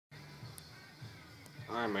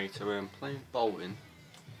Hi mate, so I'm playing bowling.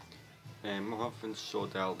 My husband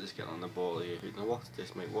Sordell is getting on the ball here. Now what's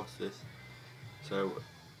this mate, what's this? So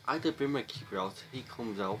I did bring my keeper out, he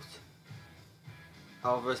comes out.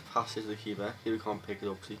 Alvarez passes the keeper, he can't pick it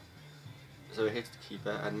up, see. So he hits the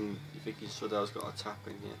keeper and you think Sordell's got a tap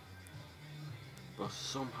in here. But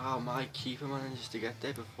somehow my keeper manages to get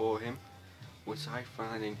there before him, which I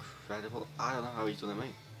find incredible. I don't know how he's done it,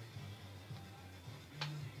 mate.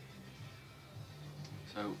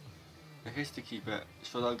 So it hits the keeper,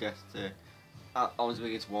 Sordell gets there.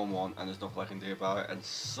 Honestly, it's 1-1 and there's nothing I can do about it, and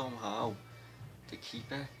somehow the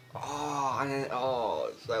keeper, oh, and then,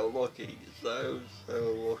 oh, so lucky, so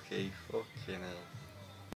lucky, fucking hell.